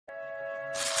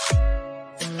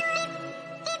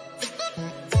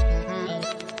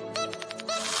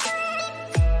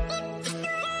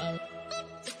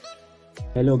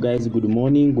Hello guys, good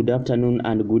morning, good afternoon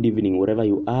and good evening wherever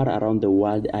you are around the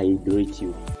world. I greet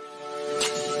you.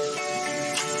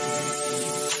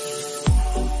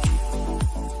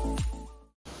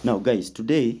 Now guys,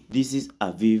 today this is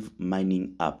Avive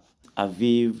Mining app,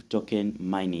 Avive token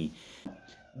mining.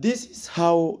 This is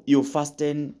how you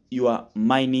fasten your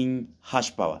mining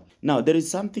hash power. Now there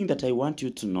is something that I want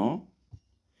you to know.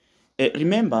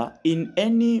 Remember, in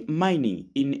any mining,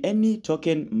 in any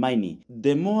token mining,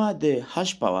 the more the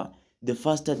hash power, the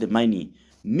faster the mining.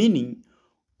 Meaning,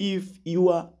 if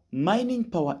your mining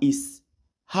power is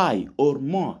high or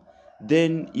more,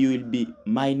 then you will be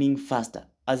mining faster.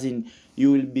 As in,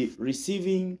 you will be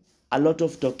receiving a lot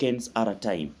of tokens at a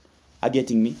time. Are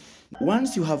getting me?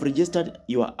 Once you have registered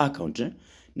your account,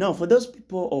 now for those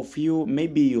people of you,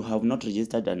 maybe you have not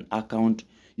registered an account,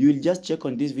 you will just check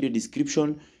on this video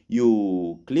description.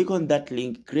 You click on that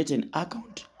link, create an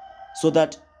account so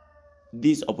that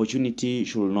this opportunity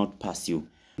should not pass you.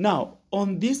 Now,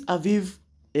 on this Avive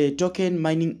token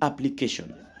mining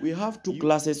application, we have two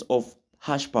classes of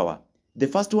hash power. The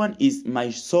first one is my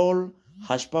sole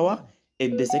hash power,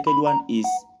 and the second one is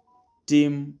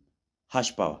team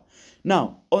hash power.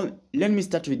 Now, let me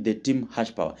start with the team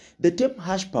hash power. The team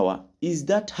hash power is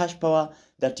that hash power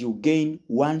that you gain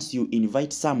once you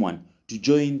invite someone to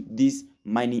join this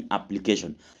mining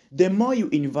application. The more you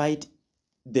invite,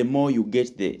 the more you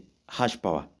get the hash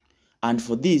power. And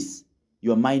for this,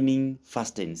 your mining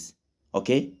fastens.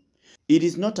 Okay? It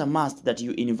is not a must that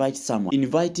you invite someone.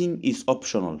 Inviting is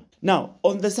optional. Now,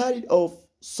 on the side of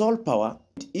Sol power,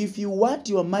 if you want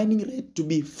your mining rate to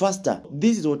be faster,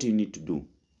 this is what you need to do.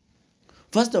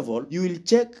 First of all, you will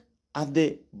check at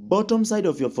the bottom side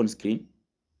of your phone screen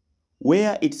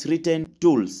where it's written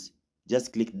tools.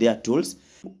 Just click there, tools.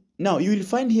 Now you will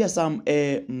find here some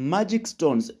magic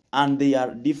stones, and they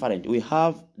are different. We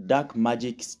have dark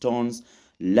magic stones,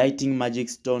 lighting magic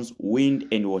stones, wind,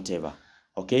 and whatever.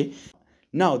 Okay.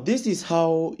 Now this is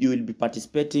how you will be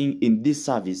participating in this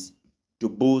service to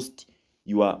boost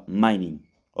your mining.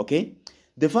 Okay.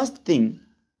 The first thing,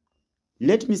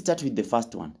 let me start with the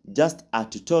first one, just a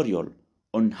tutorial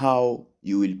on how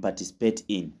you will participate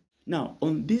in. Now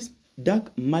on this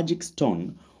dark magic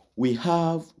stone, we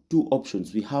have two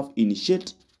options. We have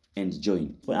initiate and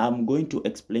join. So I'm going to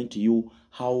explain to you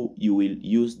how you will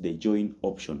use the join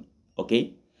option.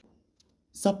 Okay.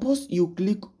 Suppose you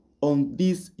click on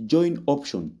this join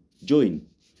option, join,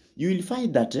 you will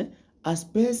find that a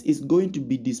space is going to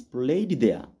be displayed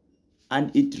there,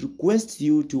 and it requests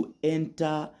you to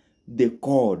enter the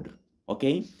code.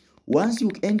 Okay. Once you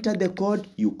enter the code,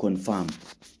 you confirm.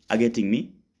 Are getting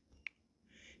me?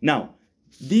 Now,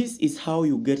 this is how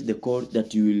you get the code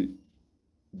that you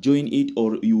will join it,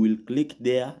 or you will click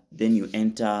there, then you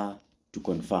enter to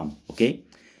confirm. Okay.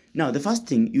 Now, the first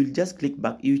thing, you'll just click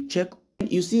back, you check.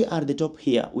 You see at the top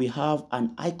here, we have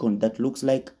an icon that looks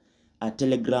like a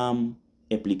Telegram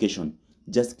application.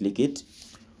 Just click it.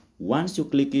 Once you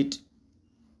click it,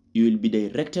 you will be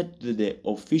directed to the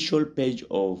official page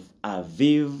of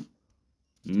Avive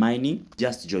Mining.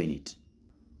 Just join it.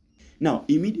 Now,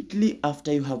 immediately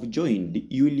after you have joined,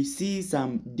 you will see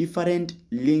some different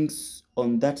links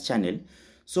on that channel.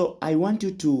 So I want you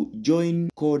to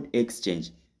join code exchange,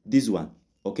 this one.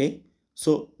 Okay.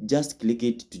 So just click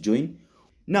it to join.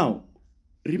 Now,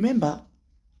 remember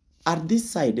at this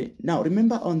side, now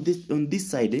remember on this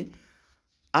side,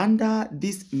 under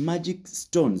these magic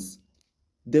stones,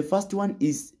 the first one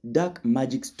is dark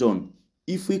magic stone.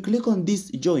 If we click on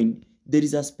this join, there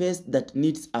is a space that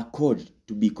needs a code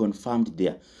to be confirmed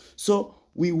there. So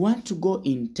we want to go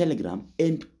in Telegram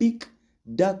and pick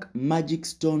dark magic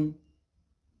stone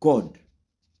code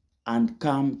and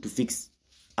come to fix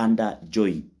under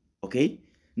join. Okay.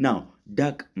 Now,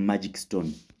 dark magic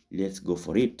stone. Let's go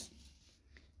for it.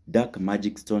 Dark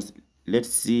magic stones. Let's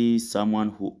see someone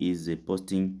who is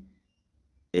posting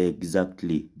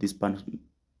exactly this person.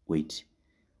 Wait.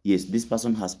 Yes, this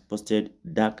person has posted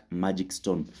dark magic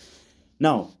stone.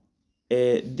 Now,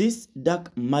 this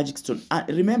dark magic stone.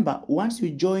 Remember, once you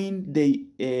join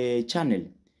the channel,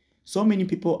 so many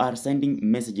people are sending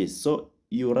messages. So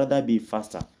you rather be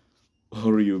faster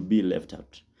or you'll be left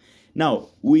out. Now,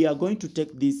 we are going to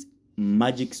take this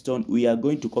magic stone. We are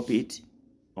going to copy it.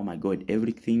 Oh my God,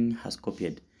 everything has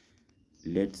copied.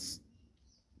 Let's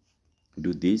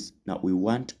do this. Now, we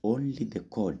want only the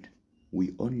code.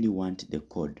 We only want the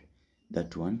code.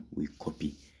 That one we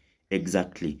copy.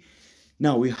 Exactly.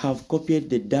 Now, we have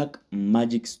copied the dark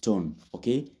magic stone.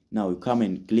 Okay. Now, you come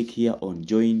and click here on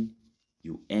join.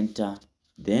 You enter.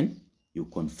 Then you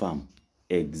confirm.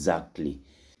 Exactly.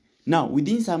 Now,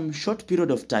 within some short period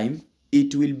of time,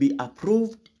 it will be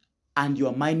approved and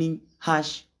your mining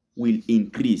hash will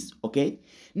increase. Okay,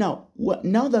 now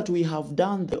now that we have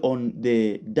done on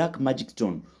the dark magic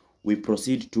stone, we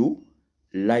proceed to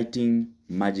lighting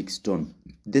magic stone.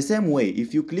 The same way,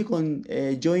 if you click on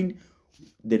join,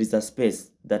 there is a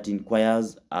space that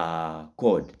inquires a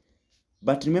code.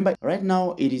 But remember, right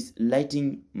now it is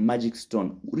lighting magic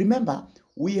stone. Remember,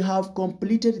 we have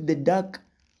completed the dark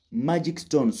magic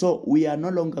stone, so we are no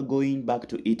longer going back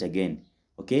to it again.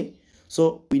 Okay,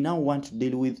 so we now want to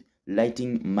deal with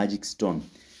lighting magic stone.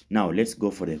 Now let's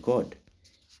go for the code.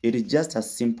 It is just as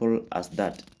simple as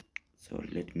that. So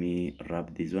let me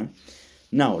wrap this one.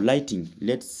 Now lighting,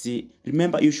 let's see.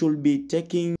 Remember, you should be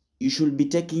taking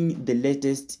the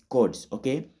latest codes.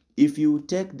 Okay, if you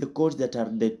take the codes that are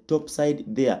the top side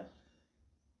there,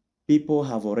 people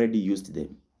have already used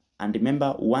them. And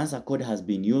remember, once a code has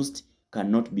been used,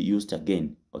 cannot be used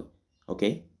again.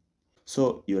 Okay,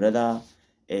 so you rather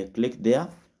click there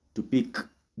to pick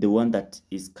the one that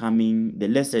is coming, the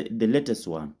latest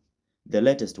one.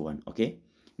 Okay,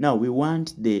 now we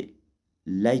want the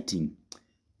lighting.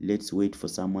 Let's wait for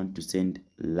someone to send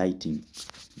lighting.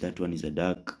 That one is a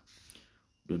dark.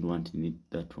 Need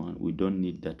that one. We don't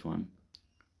need that one.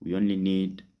 We only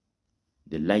need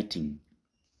the lighting.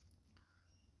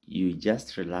 You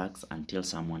just relax until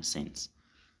someone sends.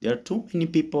 There are too many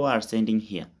people are sending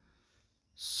here,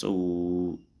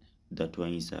 so that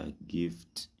one is a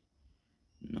gift.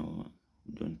 No,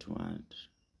 we don't want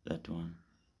that one.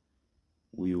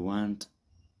 We want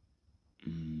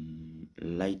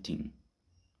lighting.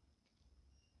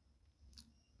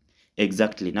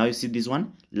 Exactly. Now you see this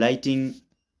one, lighting.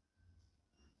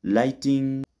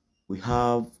 We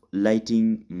have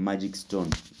lighting magic stone.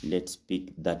 Let's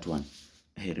pick that one.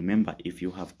 Hey, remember, if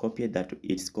you have copied that,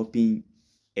 it's copying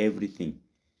everything,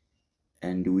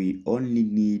 and we only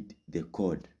need the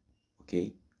code.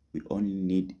 Okay, we only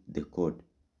need the code.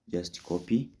 Just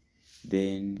copy,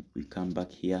 then we come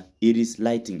back here. It is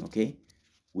lighting. Okay,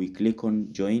 we click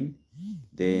on join,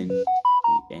 then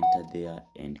we enter there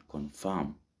and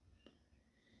confirm.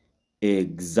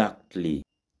 Exactly.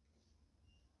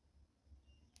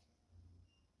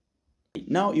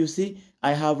 Now you see,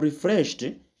 I have refreshed,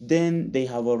 then they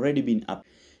have already been up.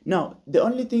 Now the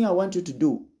only thing I want you to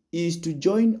do is to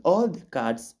join all the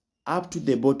cards up to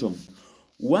the bottom.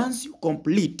 Once you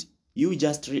complete, you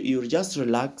just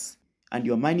relax, and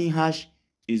your mining hash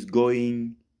is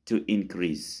going to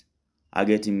increase. Are you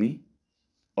getting me?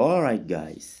 Alright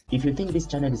guys, if you think this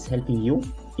channel is helping you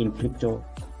in crypto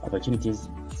opportunities,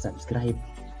 subscribe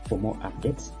for more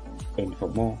updates and for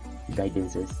more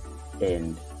guidances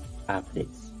and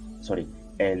updates.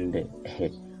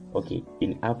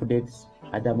 In updates,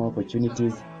 other more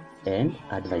opportunities and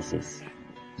advices.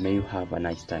 May you have a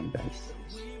nice time, guys.